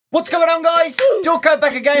What's going on, guys? Dawko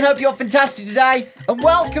back again. Hope you're fantastic today. And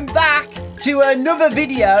welcome back to another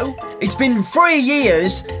video. It's been 3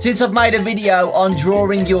 years since I've made a video on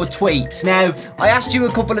drawing your tweets. Now, I asked you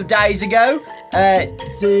a couple of days ago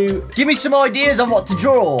to give me some ideas on what to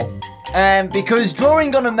draw. Because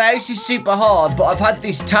drawing on a mouse is super hard, but I've had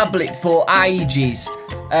this tablet for ages.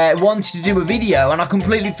 Wanted to do a video and I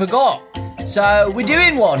completely forgot. So we're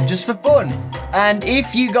doing one just for fun. And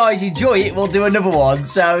if you guys enjoy it, we'll do another one.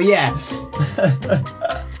 So yeah.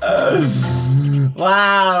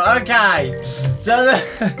 Wow, okay. So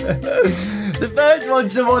the first one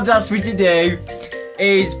someone's asked me to do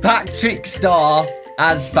is Patrick Star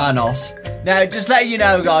as Thanos. Now, just letting you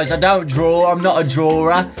know, guys, I don't draw. I'm not a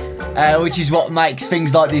drawer, which is what makes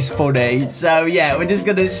things like this funny. So yeah, we're just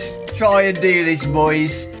gonna try and do this,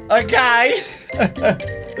 boys. Okay.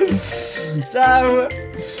 So,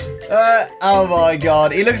 oh my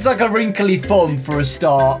god, he looks like a wrinkly thumb for a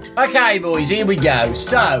start. Okay, boys, here we go.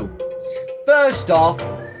 So, first off,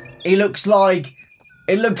 it looks like,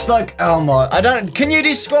 oh my, can you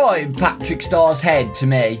describe Patrick Starr's head to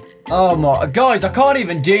me? Oh my, guys, I can't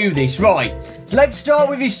even do this. Right, so let's start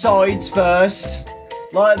with his sides first.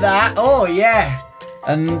 Like that, oh yeah.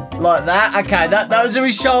 And like that, okay, those are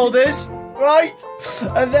his shoulders, right?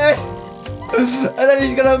 And then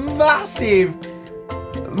he's got a massive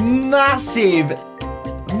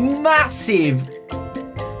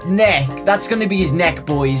neck. That's going to be his neck,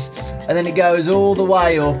 boys. And then it goes all the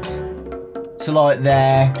way up to like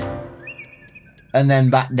there. And then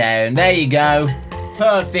back down. There you go.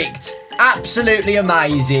 Perfect. Absolutely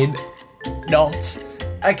amazing. Not.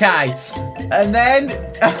 Okay. And then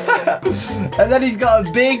and then he's got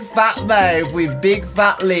a big fat mouth with big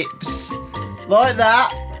fat lips. Like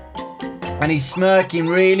that. And he's smirking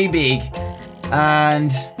really big.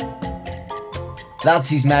 And that's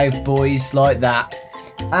his mouth, boys, like that.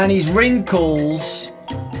 And his wrinkles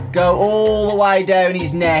go all the way down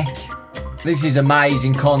his neck. This is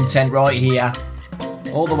amazing content right here.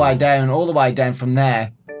 All the way down from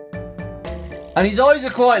there. And his eyes are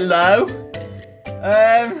quite low.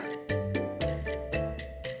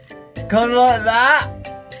 Kind of like that.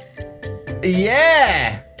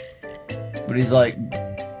 Yeah. But he's like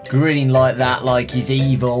grinning like that, like he's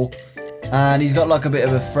evil. And he's got like a bit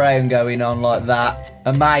of a frown going on like that.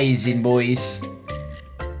 Amazing, boys.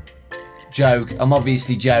 Joke. I'm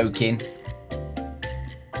obviously joking.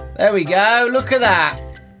 There we go. Look at that.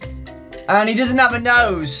 And he doesn't have a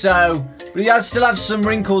nose, so... But he still have some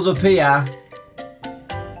wrinkles up here.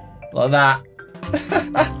 Like that.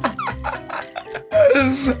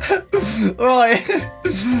 Right.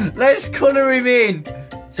 Let's colour him in.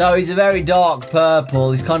 So he's a very dark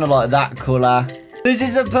purple. He's kind of like that colour. This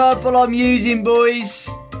is a purple I'm using, boys,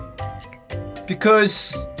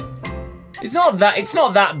 because it's not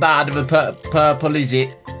that bad of a purple, is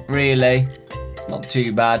it? Really, it's not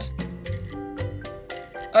too bad.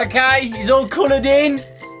 Okay, he's all coloured in.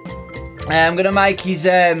 I'm gonna make his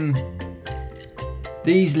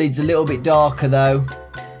these lids a little bit darker though.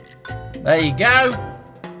 There you go.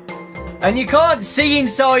 And you can't see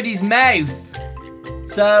inside his mouth.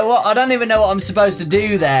 So I don't even know what I'm supposed to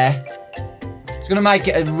do there. It's going to make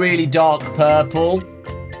it a really dark purple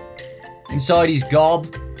inside his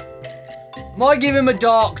gob. Might give him a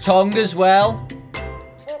dark tongue as well.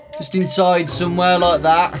 Just inside somewhere like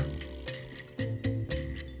that.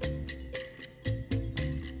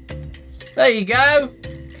 There you go.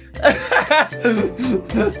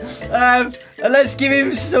 And let's give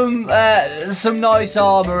him some nice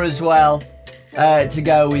armour as well. To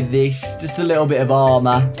go with this, just a little bit of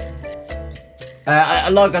armour.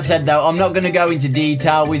 Like I said though, I'm not going to go into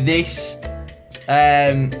detail with this,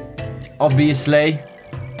 obviously,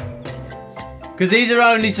 because these are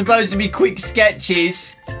only supposed to be quick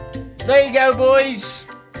sketches. There you go, boys.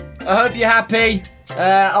 I hope you're happy.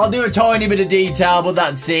 I'll do a tiny bit of detail, but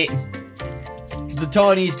that's it. It's the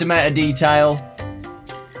tiniest amount of detail.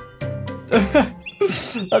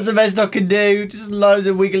 That's the best I can do. Just loads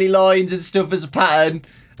of wiggly lines and stuff as a pattern.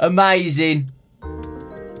 Amazing.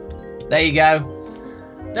 There you go.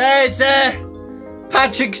 There's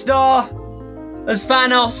Patrick Star as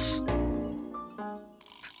Thanos.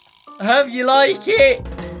 I hope you like it.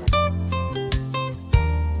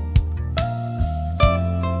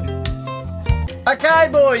 Okay,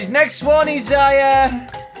 boys. Next one is an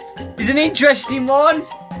interesting one.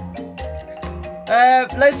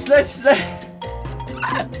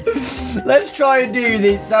 Let's try and do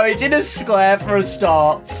this. So it's in a square for a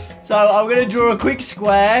start. So I'm going to draw a quick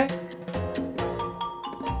square.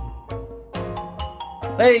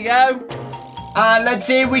 There you go. And let's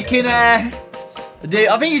see if we can Dude,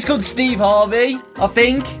 I think he's called Steve Harvey. I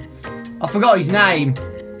think. I forgot his name.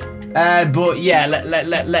 But yeah,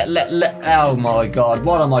 oh my god,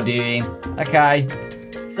 what am I doing? Okay.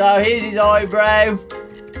 So here's his eyebrow.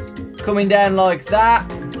 Coming down like that.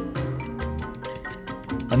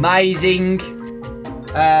 Amazing.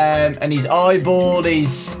 And his eyeball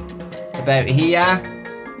is about here.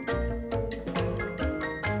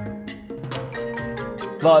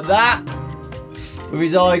 Like that. With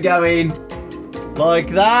his eye going like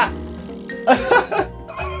that.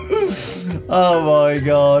 Oh my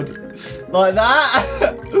god. Like that.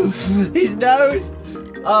 His nose.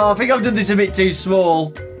 Oh, I think I've done this a bit too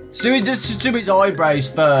small. Just do his eyebrows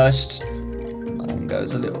first. And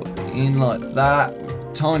goes a little in like that.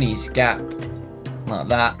 Tiniest gap. Like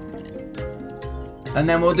that. And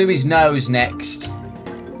then we'll do his nose next.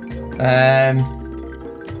 I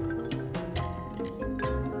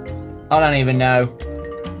don't even know.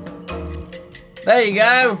 There you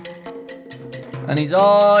go. And his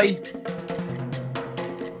eye.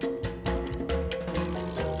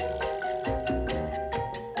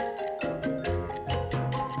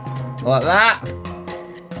 Like that.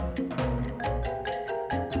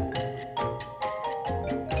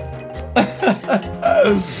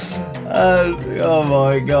 Oh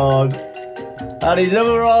my god. And his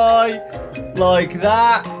other eye. Like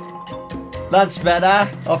that. That's better,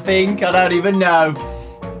 I think. I don't even know.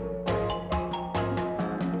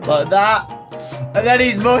 Like that. And then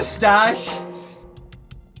his mustache.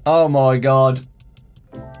 Oh my god.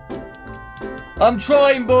 I'm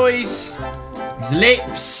trying, boys. His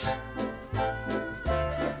lips.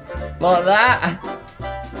 Like that.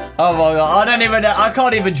 Oh my god. I don't even know. I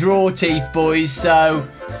can't even draw teeth, boys. So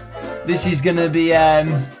this is gonna be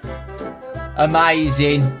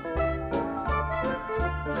amazing.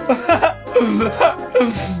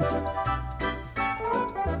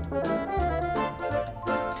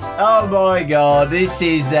 Oh my god, this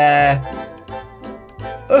is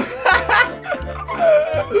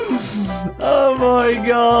oh my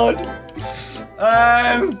god.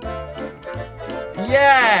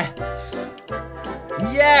 Yeah.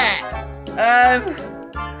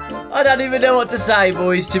 I don't even know what to say,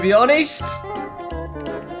 boys, to be honest.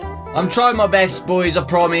 I'm trying my best, boys, I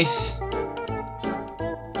promise.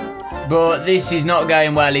 But this is not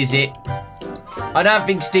going well, is it? I don't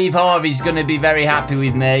think Steve Harvey's going to be very happy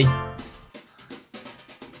with me.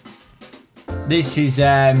 This is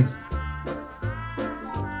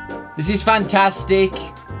fantastic.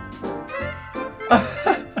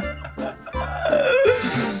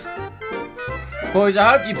 Boys,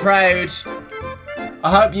 I hope you're proud. I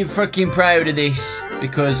hope you're freaking proud of this,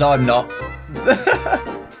 because I'm not.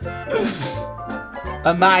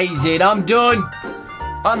 Amazing, I'm done.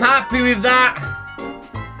 I'm happy with that.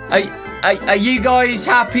 Are you guys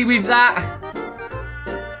happy with that?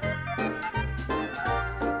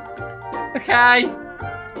 Okay.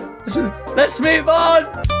 Let's move on.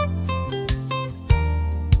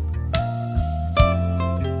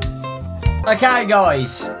 Okay,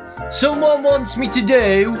 guys. Someone wants me to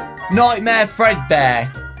do Nightmare Fredbear.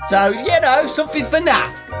 So, you know, something for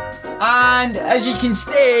naff. And as you can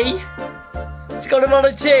see, it's got a lot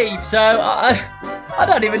of teeth. So, I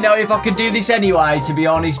don't even know if I could do this anyway, to be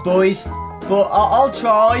honest, boys. But I'll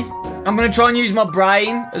try. I'm going to try and use my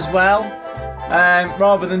brain as well.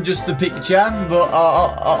 Rather than just the picture. But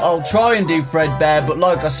I'll try and do Fredbear. But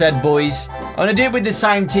like I said, boys, I'm going to do it with the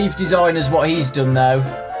same teeth design as what he's done, though.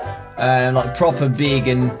 Like proper big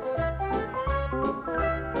and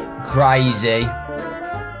crazy.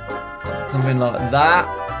 Something like that.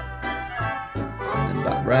 And then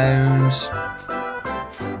back round.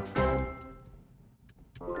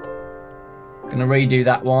 Gonna redo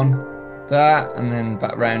that one. That, and then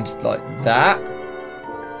back round like that.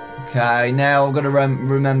 Okay, now I've got to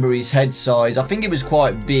remember his head size. I think it was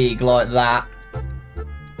quite big, like that.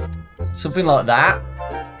 Something like that.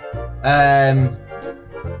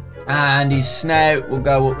 And his snout will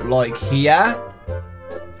go up like here.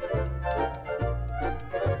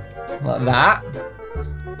 Like that.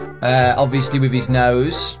 Obviously with his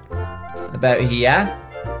nose. About here.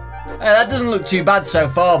 Hey, that doesn't look too bad so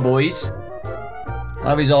far, boys. I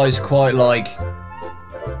have his eyes quite, like,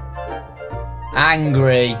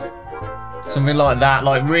 angry. Something like that,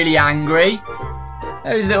 like really angry.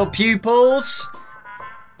 Those little pupils.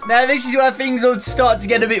 Now, this is where things will start to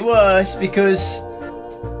get a bit worse because,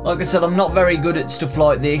 like I said, I'm not very good at stuff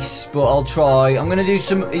like this, but I'll try. I'm going to do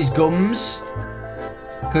some of his gums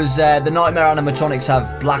because the Nightmare animatronics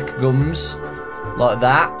have black gums, like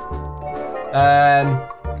that.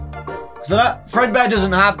 So that Fredbear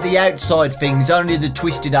doesn't have the outside things, only the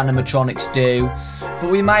twisted animatronics do.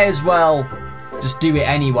 But we may as well just do it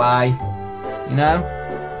anyway. You know?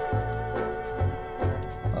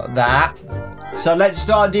 Like that. So let's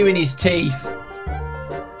start doing his teeth.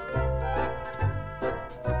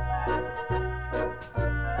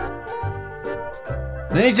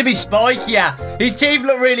 They need to be spikier. His teeth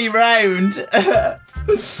look really round.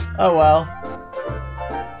 Oh well.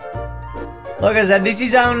 Like I said, this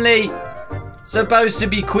is only supposed to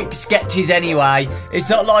be quick sketches anyway. It's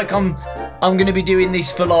not like I'm gonna be doing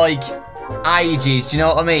this for like ages. Do you know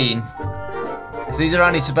what I mean? So these are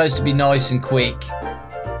only supposed to be nice and quick.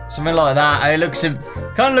 Something like that. It looks kind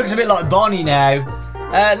of looks a bit like Bonnie now.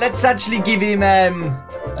 Let's actually give him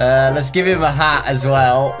let's give him a hat as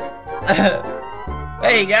well.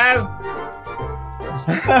 There you go.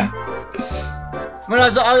 Well,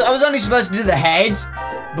 I was only supposed to do the head,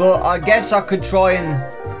 but I guess I could try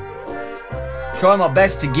my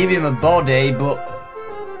best to give him a body, but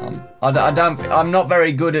I'm not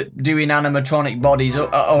very good at doing animatronic bodies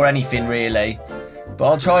or anything really. But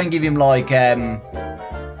I'll try and give him like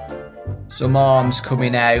some arms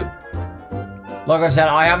coming out. Like I said,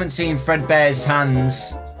 I haven't seen Fredbear's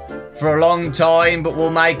hands for a long time, but we'll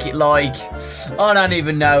make it like, I don't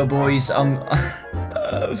even know, boys. I'm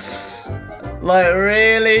like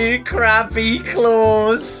really crappy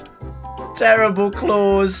claws, terrible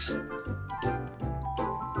claws.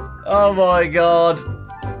 Oh my god.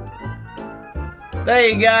 There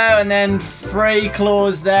you go, and then 3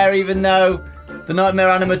 claws there, even though the Nightmare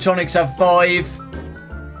animatronics have 5.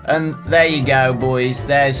 And there you go, boys.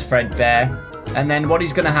 There's Fredbear. And then what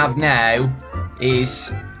he's gonna have now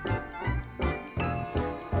is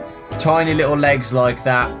tiny little legs like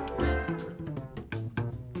that.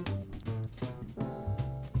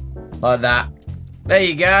 Like that. There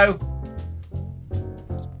you go.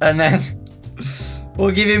 And then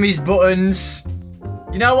we'll give him his buttons.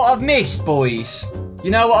 You know what I've missed, boys? You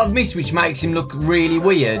know what I've missed which makes him look really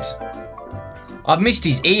weird? I've missed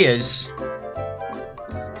his ears.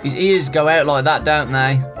 His ears go out like that, don't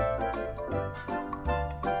they?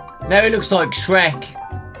 Now he looks like Shrek.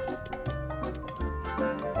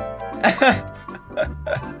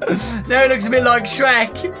 Now he looks a bit like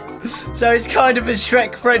Shrek. So it's kind of a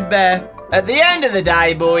Shrek Fredbear. At the end of the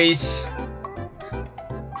day, boys,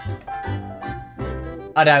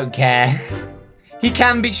 I don't care. He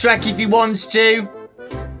can be Shrek if he wants to.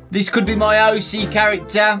 This could be my OC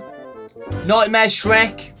character. Nightmare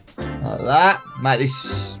Shrek. Like that. Make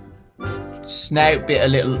this snout bit a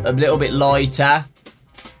little bit lighter.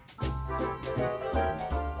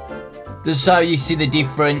 Just so you see the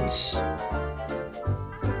difference.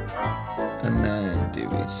 And then do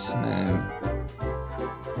his snout.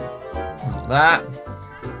 Like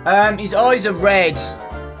that. His eyes are red.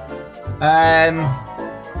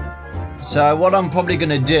 So what I'm probably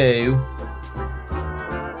gonna do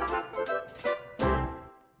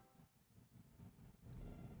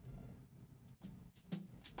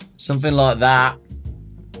something like that,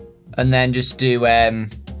 and then just do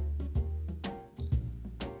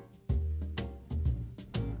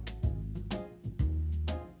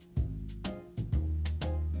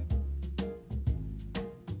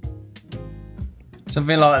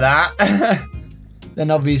something like that.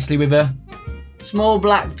 Then obviously with a small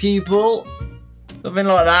black pupil, something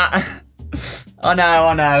like that. I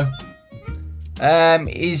know.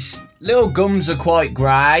 His little gums are quite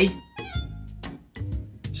grey,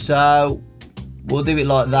 so we'll do it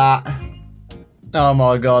like that. Oh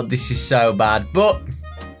my god, this is so bad, but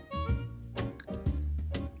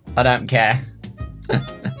I don't care.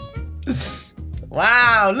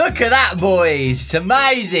 Wow, look at that, boys. It's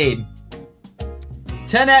amazing.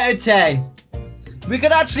 10 out of 10. We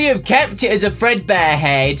could actually have kept it as a Fredbear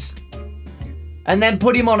head and then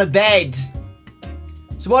put him on a bed.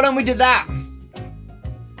 So why don't we do that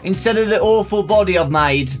instead of the awful body I've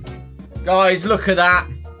made? Guys, look at that.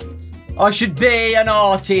 I should be an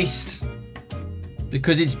artist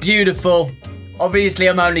because it's beautiful. Obviously,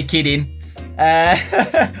 I'm only kidding.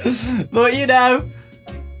 But you know,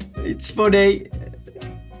 it's funny.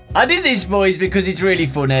 I did this, boys, because it's really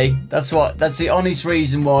funny. That's the honest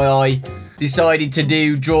reason why I decided to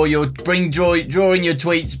bring drawing your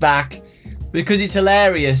tweets back, because it's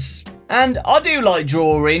hilarious. And I do like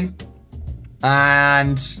drawing.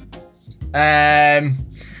 And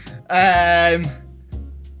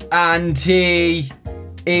he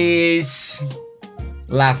is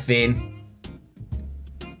laughing.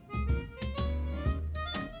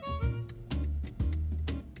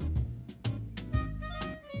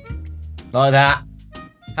 Like that.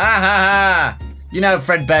 Ha ha ha. You know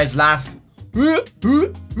Fredbear's laugh.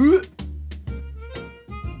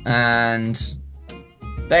 And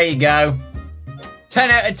there you go.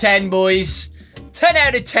 10 out of 10, boys. 10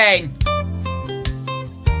 out of 10.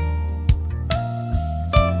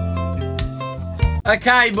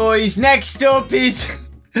 Okay, boys. Next up is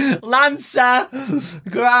Lancer.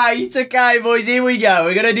 Great. Okay, boys. Here we go.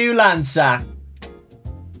 We're going to do Lancer.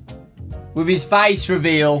 With his face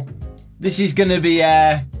reveal. This is going to be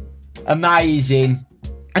amazing.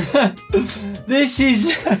 This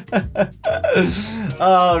is...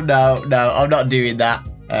 Oh, no. No, I'm not doing that.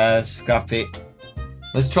 Scrap it.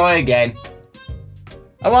 Let's try again.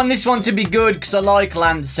 I want this one to be good because I like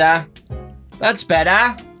Lancer. That's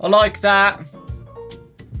better. I like that.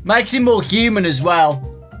 Makes him more human as well.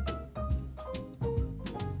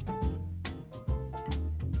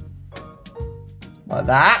 Like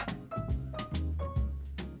that.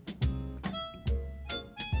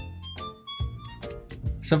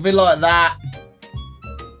 Something like that.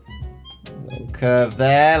 Little curve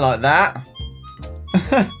there, like that.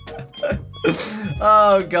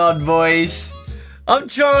 Oh, God, boys. I'm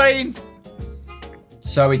trying.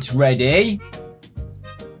 So it's ready.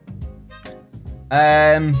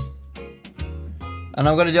 And I'm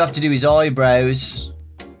going to have to do his eyebrows.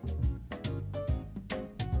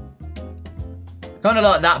 Kind of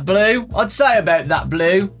like that blue. I'd say about that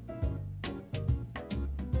blue.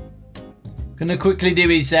 Gonna quickly do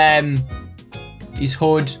his hood.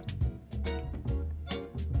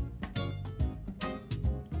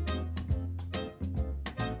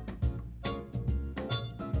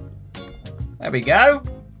 There we go.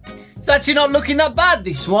 It's actually not looking that bad,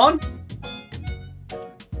 this one.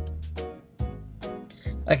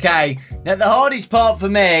 Okay, now the hardest part for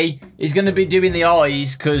me is going to be doing the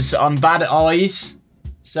eyes because I'm bad at eyes.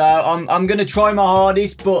 So I'm going to try my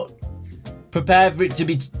hardest, but prepare for it to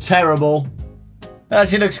be terrible.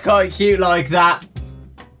 Actually looks quite cute like that.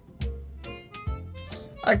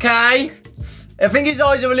 Okay. I think his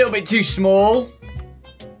eyes are a little bit too small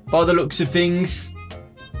by the looks of things.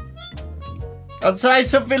 I'd say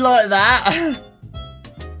something like that.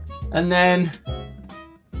 And then...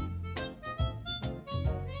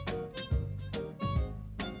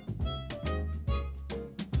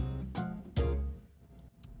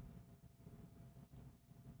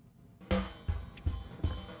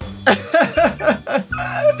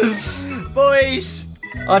 Boys,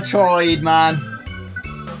 I tried, man.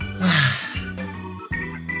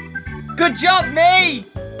 Good job, me!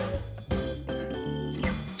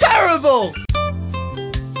 Terrible!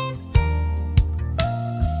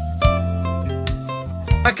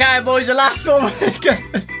 Okay, boys, the last one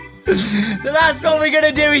we're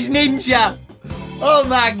gonna do is Ninja. Oh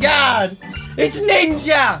my God, it's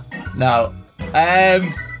Ninja. No,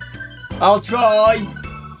 I'll try.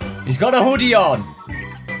 He's got a hoodie on,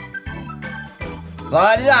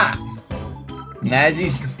 like that. And there's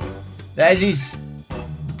his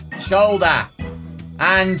shoulder,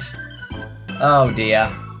 and oh dear,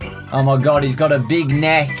 oh my God, he's got a big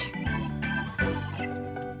neck.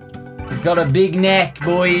 He's got a big neck,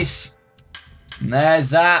 boys. And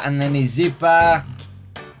there's that, and then his zipper.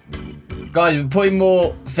 Guys, we're putting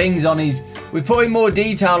more things on his... We're putting more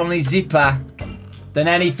detail on his zipper than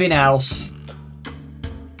anything else.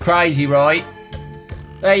 Crazy, right?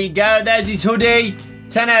 There you go. There's his hoodie.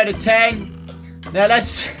 10 out of 10. Now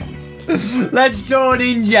let's... let's draw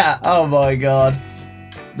Ninja. Oh my God.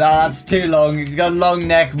 No, that's too long. He's got a long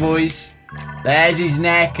neck, boys. There's his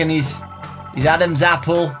neck and his Adam's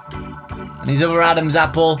apple. And his other Adam's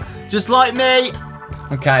apple. Just like me.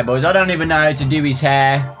 Okay, boys. I don't even know how to do his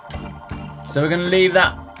hair. So we're going to leave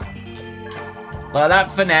that like that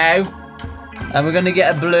for now. And we're going to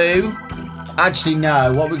get a blue. Actually,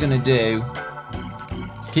 no. What we're going to do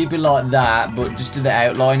is keep it like that. But just do the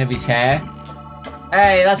outline of his hair.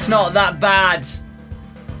 Hey, that's not that bad.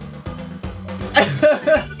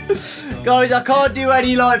 Guys, I can't do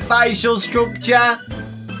any like facial structure.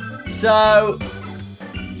 So...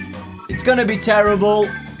 it's gonna be terrible.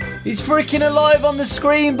 He's freaking alive on the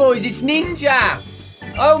screen, boys. It's Ninja.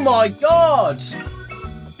 Oh my God.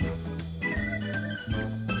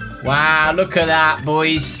 Wow, look at that,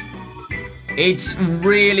 boys. It's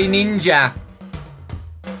really Ninja.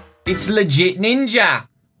 It's legit Ninja.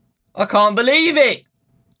 I can't believe it.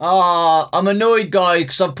 Ah, I'm annoyed, guys,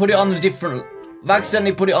 because I've put it on the different... I've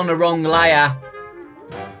accidentally put it on the wrong layer.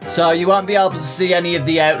 So you won't be able to see any of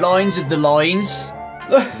the outlines of the lines.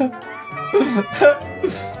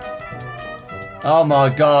 Oh my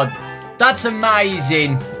God, that's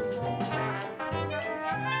amazing.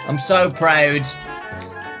 I'm so proud.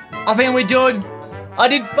 I think we're done. I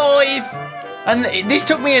did 5 and this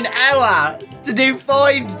took me an hour to do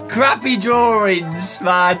 5 crappy drawings,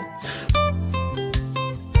 man.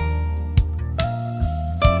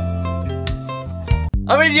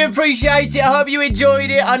 I really do appreciate it. I hope you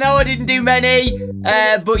enjoyed it. I know I didn't do many,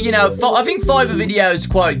 but, you know, I think 5 videos is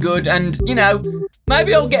quite good. And, you know,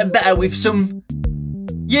 maybe I'll get better with some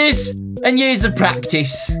years and years of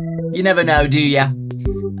practice. You never know, do ya?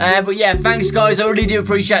 But yeah, thanks guys, I really do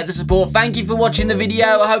appreciate the support. Thank you for watching the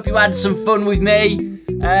video. I hope you had some fun with me.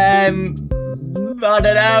 I don't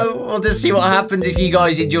know, we'll just see what happens if you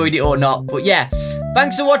guys enjoyed it or not. But yeah,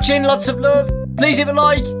 thanks for watching, lots of love. Please leave a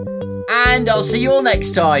like, and I'll see you all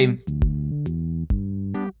next time.